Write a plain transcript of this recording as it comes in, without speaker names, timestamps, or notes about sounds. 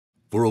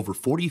For over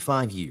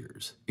 45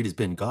 years, it has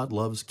been God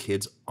Loves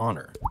Kids'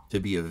 honor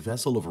to be a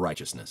vessel of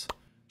righteousness,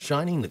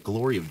 shining the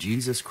glory of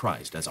Jesus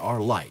Christ as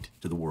our light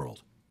to the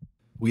world.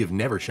 We have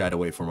never shied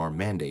away from our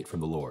mandate from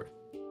the Lord.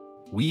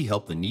 We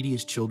help the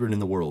neediest children in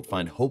the world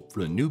find hope for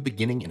a new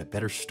beginning and a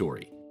better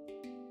story.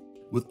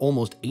 With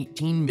almost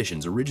 18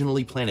 missions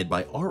originally planted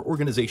by our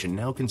organization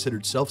now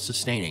considered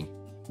self-sustaining,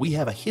 we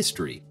have a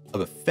history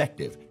of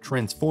effective,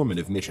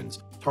 transformative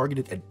missions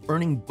targeted at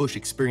burning bush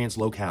experience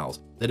locales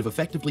that have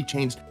effectively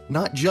changed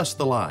not just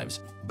the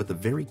lives, but the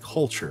very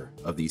culture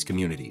of these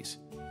communities.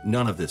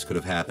 None of this could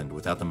have happened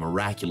without the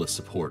miraculous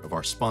support of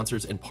our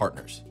sponsors and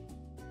partners,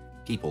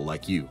 people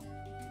like you.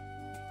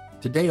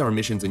 Today, our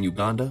missions in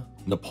Uganda,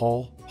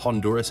 Nepal,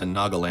 Honduras, and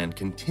Nagaland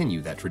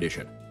continue that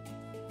tradition.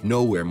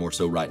 Nowhere more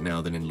so right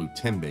now than in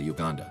Lutembe,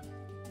 Uganda.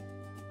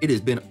 It has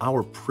been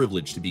our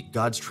privilege to be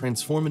God's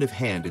transformative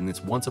hand in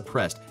this once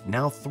oppressed,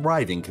 now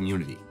thriving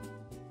community.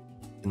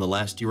 In the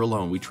last year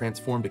alone, we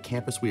transformed a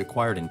campus we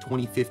acquired in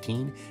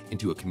 2015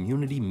 into a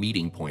community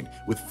meeting point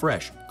with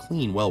fresh,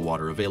 clean well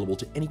water available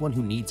to anyone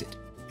who needs it,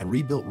 and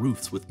rebuilt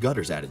roofs with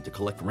gutters added to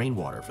collect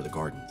rainwater for the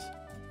gardens.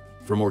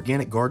 From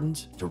organic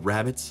gardens, to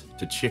rabbits,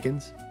 to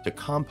chickens, to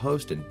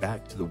compost and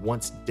back to the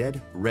once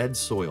dead red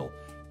soil,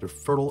 to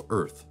fertile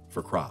earth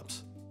for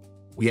crops.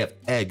 We have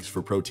eggs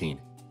for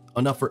protein,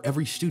 enough for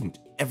every student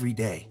every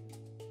day.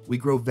 We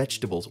grow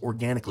vegetables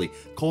organically,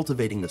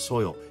 cultivating the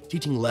soil,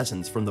 teaching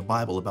lessons from the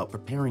Bible about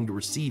preparing to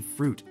receive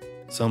fruit,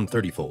 some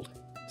 30-fold,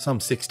 some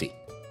 60,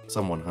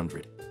 some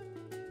 100.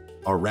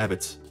 Our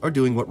rabbits are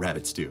doing what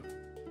rabbits do.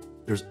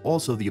 There's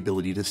also the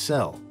ability to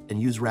sell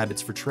and use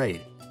rabbits for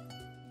trade.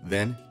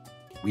 Then,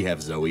 we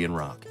have Zoe and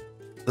Rock.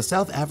 The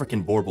South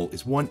African Borbal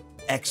is one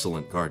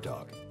excellent guard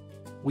dog.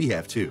 We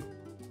have two.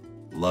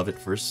 Love at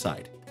first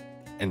sight.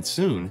 And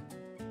soon,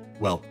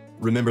 well,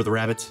 remember the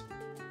rabbits?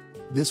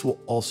 This will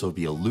also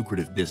be a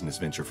lucrative business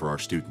venture for our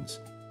students,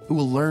 who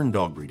will learn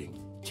dog breeding,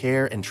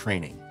 care, and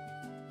training.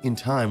 In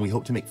time, we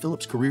hope to make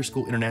Phillips Career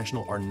School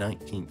International our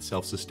 19th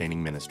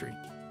self-sustaining ministry.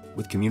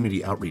 With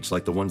community outreach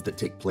like the ones that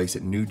take place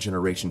at New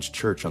Generations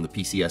Church on the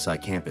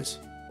PCSI campus,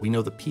 we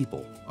know the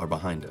people are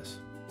behind us.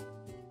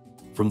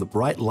 From the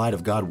bright light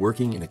of God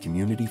working in a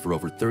community for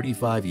over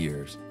 35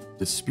 years,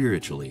 to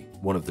spiritually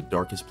one of the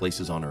darkest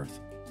places on earth.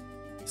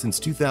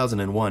 Since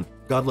 2001,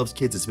 God Loves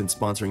Kids has been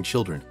sponsoring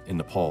children in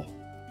Nepal.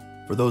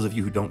 For those of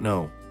you who don't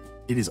know,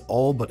 it is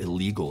all but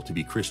illegal to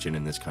be Christian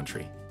in this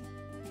country.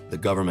 The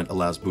government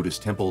allows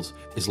Buddhist temples,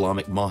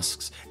 Islamic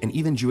mosques, and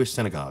even Jewish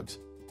synagogues,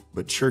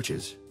 but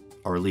churches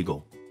are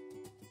illegal.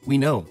 We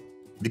know,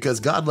 because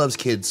God Loves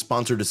Kids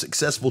sponsored a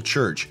successful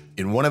church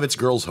in one of its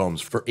girls'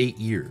 homes for 8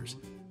 years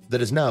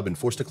that has now been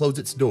forced to close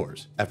its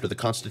doors after the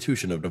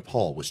Constitution of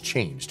Nepal was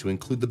changed to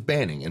include the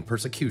banning and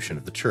persecution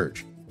of the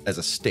church as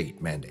a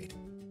state mandate.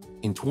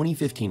 In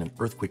 2015, an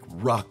earthquake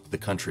rocked the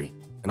country,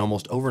 and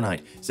almost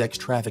overnight, sex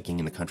trafficking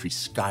in the country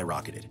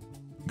skyrocketed,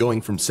 going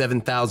from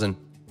 7,000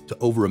 to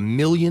over 1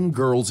 million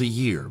girls a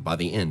year by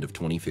the end of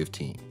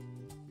 2015.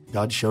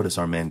 God showed us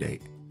our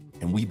mandate,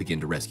 and we began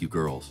to rescue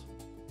girls.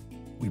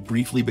 We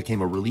briefly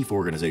became a relief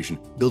organization,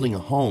 building a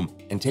home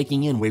and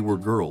taking in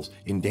wayward girls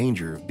in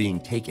danger of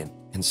being taken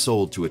and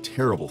sold to a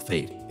terrible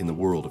fate in the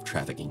world of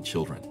trafficking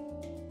children.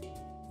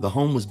 The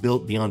home was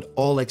built beyond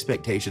all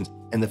expectations,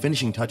 and the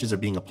finishing touches are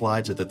being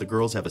applied so that the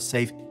girls have a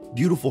safe,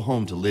 beautiful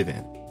home to live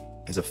in,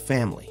 as a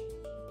family,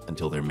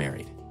 until they're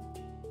married.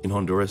 In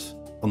Honduras,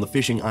 on the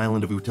fishing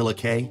island of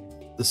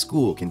GLK, the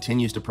school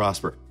continues to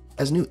prosper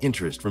as new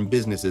interest from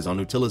businesses on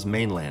Utila's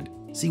mainland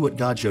see what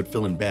God showed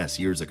Phil and Bess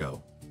years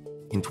ago.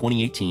 In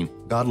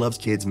 2018, God Loves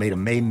Kids made a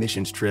May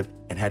missions trip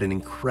and had an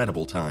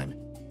incredible time.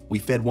 We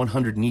fed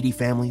 100 needy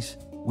families,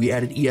 we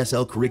added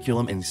ESL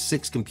curriculum and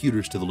 6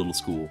 computers to the little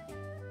school.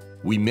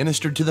 We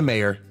ministered to the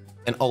mayor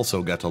and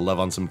also got to love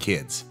on some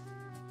kids.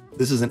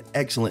 This is an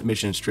excellent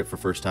missions trip for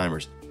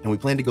first-timers, and we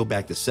plan to go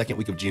back the second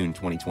week of June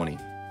 2020.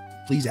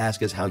 Please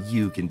ask us how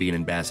you can be an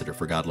ambassador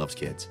for God Loves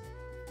Kids.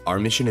 Our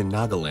mission in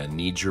Nagaland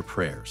needs your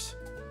prayers.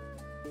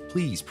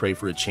 Please pray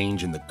for a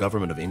change in the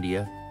government of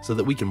India so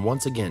that we can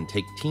once again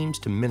take teams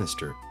to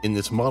minister in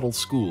this model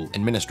school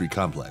and ministry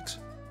complex.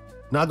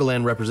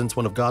 Nagaland represents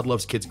one of God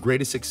Loves Kids'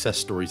 greatest success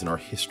stories in our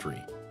history.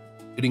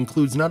 It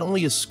includes not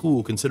only a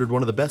school considered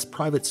one of the best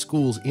private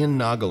schools in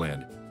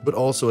Nagaland, but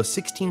also a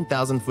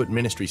 16,000-foot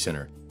ministry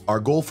center. Our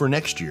goal for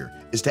next year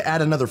is to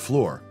add another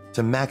floor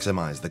to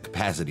maximize the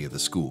capacity of the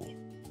school.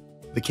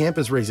 The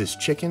campus raises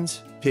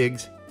chickens,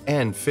 pigs,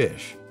 and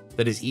fish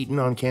that is eaten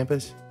on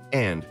campus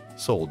and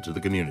sold to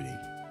the community.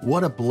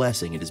 What a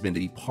blessing it has been to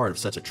be part of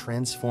such a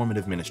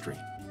transformative ministry.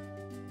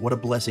 What a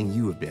blessing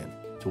you have been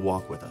to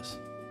walk with us.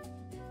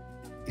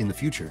 In the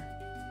future,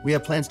 we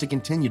have plans to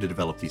continue to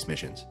develop these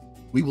missions.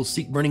 We will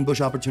seek burning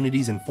bush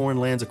opportunities in foreign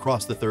lands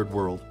across the third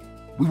world.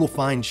 We will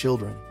find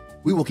children.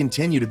 We will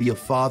continue to be a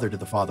father to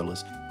the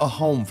fatherless, a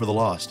home for the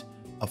lost,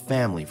 a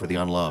family for the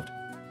unloved.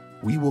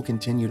 We will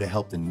continue to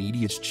help the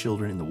neediest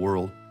children in the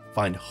world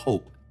find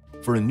hope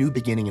for a new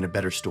beginning and a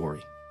better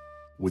story.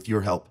 With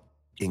your help,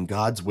 in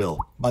God's will,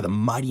 by the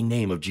mighty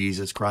name of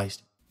Jesus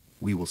Christ,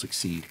 we will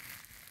succeed.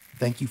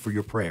 Thank you for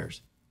your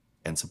prayers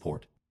and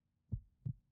support.